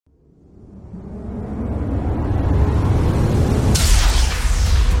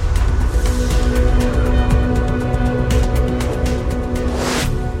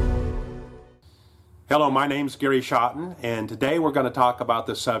Hello, my name's Gary Schotten, and today we're going to talk about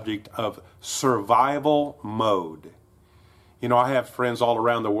the subject of survival mode. You know, I have friends all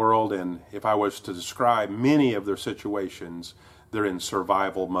around the world, and if I was to describe many of their situations, they're in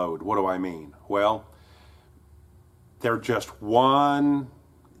survival mode. What do I mean? Well, they're just one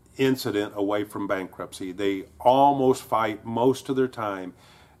incident away from bankruptcy. They almost fight most of their time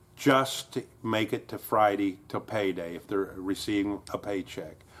just to make it to Friday, to payday, if they're receiving a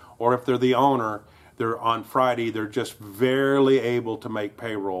paycheck. Or if they're the owner, they're on Friday, they're just barely able to make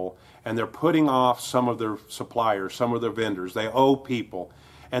payroll, and they're putting off some of their suppliers, some of their vendors. They owe people,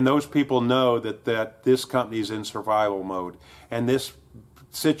 and those people know that this company is in survival mode, and this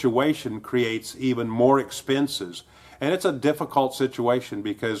situation creates even more expenses. And it's a difficult situation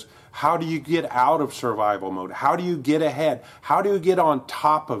because how do you get out of survival mode? How do you get ahead? How do you get on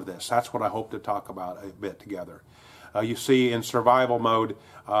top of this? That's what I hope to talk about a bit together. You see, in survival mode,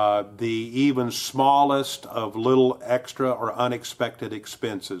 the even smallest of little extra or unexpected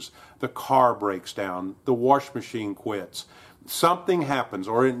expenses, the car breaks down, the wash machine quits, something happens,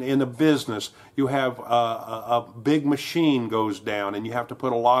 or in a business, you have a big machine goes down and you have to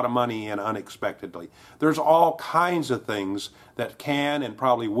put a lot of money in unexpectedly. There's all kinds of things that can and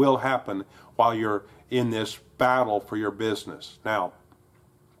probably will happen while you're in this battle for your business. Now,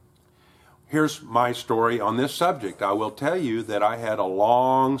 here's my story on this subject. I will tell you that I had a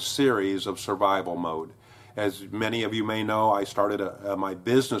long series of survival mode. As many of you may know, I started my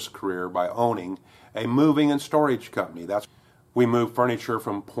business career by owning a moving and storage company. We moved furniture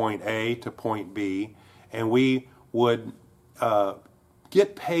from point A to point B, and we would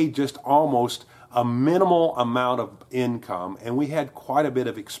get paid just almost a minimal amount of income, and we had quite a bit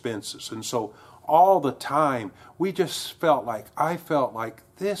of expenses. And so all the time, I felt like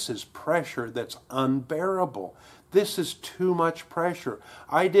this is pressure that's unbearable. This is too much pressure.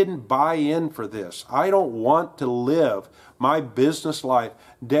 I didn't buy in for this. I don't want to live my business life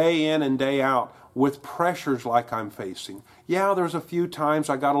day in and day out with pressures like I'm facing. Yeah, there's a few times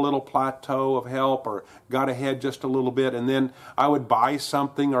I got a little plateau of help or got ahead just a little bit, and then I would buy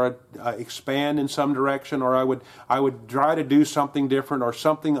something or expand in some direction, or I would try to do something different, or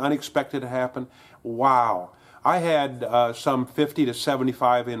something unexpected happen. Wow. I had some 50 to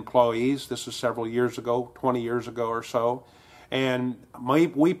 75 employees. This is several years ago, 20 years ago or so, and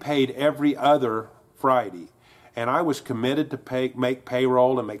we paid every other Friday. And I was committed to make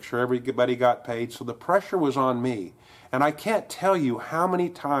payroll and make sure everybody got paid, so the pressure was on me. And I can't tell you how many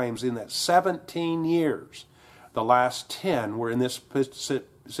times in that 17 years, the last 10 were in this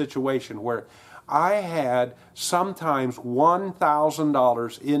situation where I had sometimes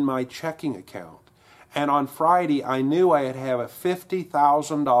 $1,000 in my checking account. And on Friday, I knew I had to have a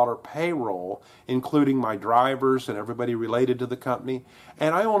 $50,000 payroll, including my drivers and everybody related to the company.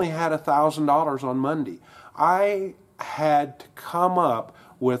 And I only had $1,000 on Monday. I had to come up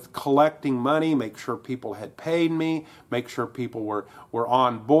with collecting money, make sure people had paid me, make sure people were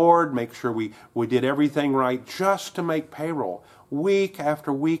on board, make sure we did everything right just to make payroll week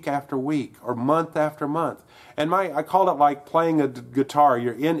after week after week, or month after month. And I call it like playing a guitar.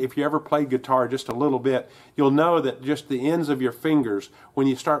 If you ever played guitar just a little bit, you'll know that just the ends of your fingers, when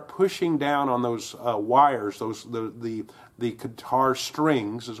you start pushing down on those wires, the guitar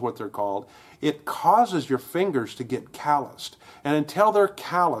strings is what they're called, it causes your fingers to get calloused. And until they're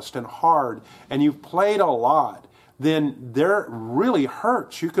calloused and hard, and you've played a lot, then they're really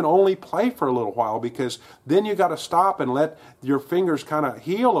hurts. You can only play for a little while, because then you got to stop and let your fingers kind of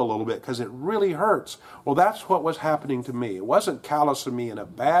heal a little bit, because it really hurts. Well, that's what was happening to me. It wasn't callousing me in a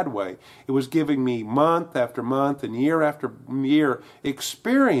bad way. It was giving me month after month and year after year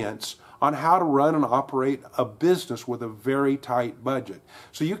experience on how to run and operate a business with a very tight budget.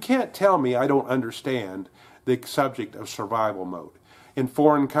 So you can't tell me I don't understand the subject of survival mode. In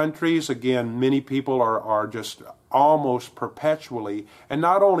foreign countries, again, many people are just almost perpetually, and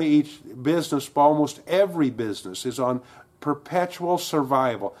not only each business, but almost every business is on perpetual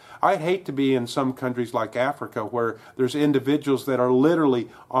survival. I'd hate to be in some countries like Africa where there's individuals that are literally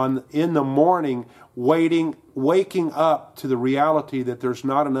in the morning waking up to the reality that there's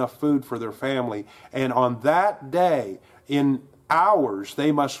not enough food for their family, and on that day, in hours,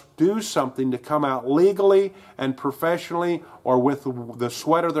 they must do something to come out legally and professionally, or with the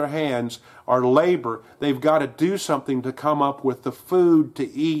sweat of their hands or labor. They've got to do something to come up with the food to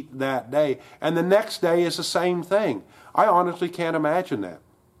eat that day. And the next day is the same thing. I honestly can't imagine that.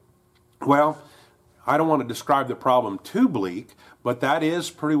 Well, I don't want to describe the problem too bleak, but that is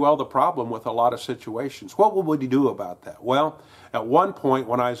pretty well the problem with a lot of situations. What would we do about that? Well, at one point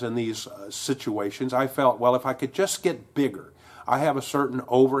when I was in these situations, I felt, well, if I could just get bigger, I have a certain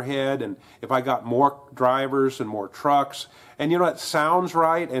overhead, and if I got more drivers and more trucks, and it sounds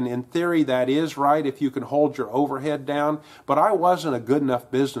right, and in theory that is right if you can hold your overhead down, but I wasn't a good enough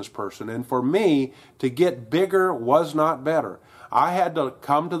business person, and for me to get bigger was not better. I had to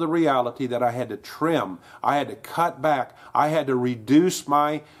come to the reality that I had to trim, I had to cut back, I had to reduce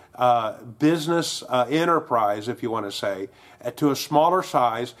my business enterprise, if you want to say, to a smaller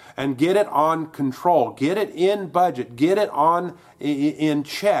size and get it on control, get it in budget, get it on in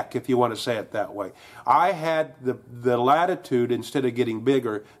check, if you want to say it that way. I had the latitude, instead of getting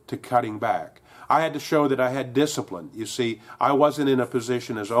bigger, to cutting back. I had to show that I had discipline. You see, I wasn't in a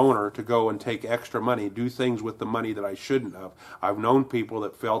position as owner to go and take extra money, do things with the money that I shouldn't have. I've known people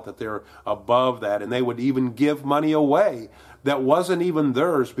that felt that they're above that, and they would even give money away that wasn't even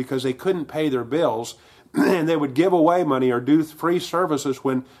theirs because they couldn't pay their bills, and they would give away money or do free services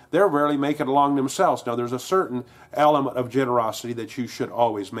when they're rarely making it along themselves. Now, there's a certain element of generosity that you should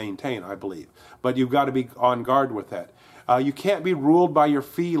always maintain, I believe, but you've got to be on guard with that. You can't be ruled by your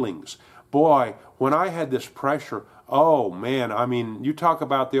feelings. Boy, when I had this pressure, oh man, I mean, you talk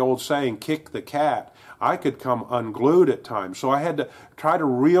about the old saying, kick the cat. I could come unglued at times. So I had to try to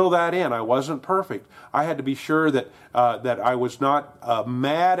reel that in. I wasn't perfect. I had to be sure that that I was not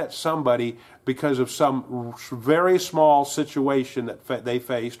mad at somebody because of some very small situation that they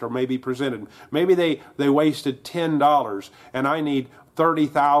faced or maybe presented. Maybe they wasted $10 and I need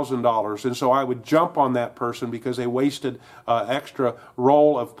 $30,000, and so I would jump on that person because they wasted an extra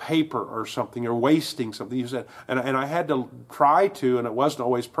roll of paper or something, or wasting something. You said, and I had to try to, and it wasn't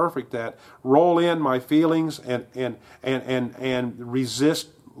always perfect, that roll in my feelings and resist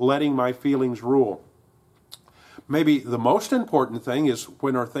letting my feelings rule. Maybe the most important thing is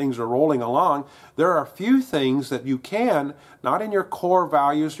when our things are rolling along, there are a few things that you can, not in your core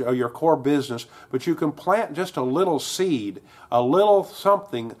values or your core business, but you can plant just a little seed, a little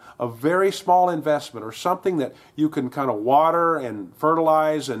something, a very small investment, or something that you can kind of water and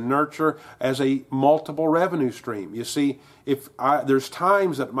fertilize and nurture as a multiple revenue stream. You see, there's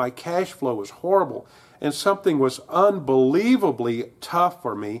times that my cash flow was horrible, and something was unbelievably tough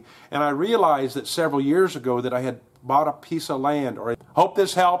for me, and I realized that several years ago that I had bought a piece of land. Hope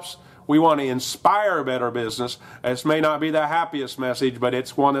this helps. We want to inspire better business. This may not be the happiest message, but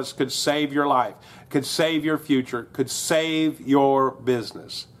it's one that could save your life, could save your future, could save your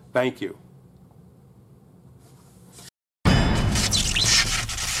business. Thank you.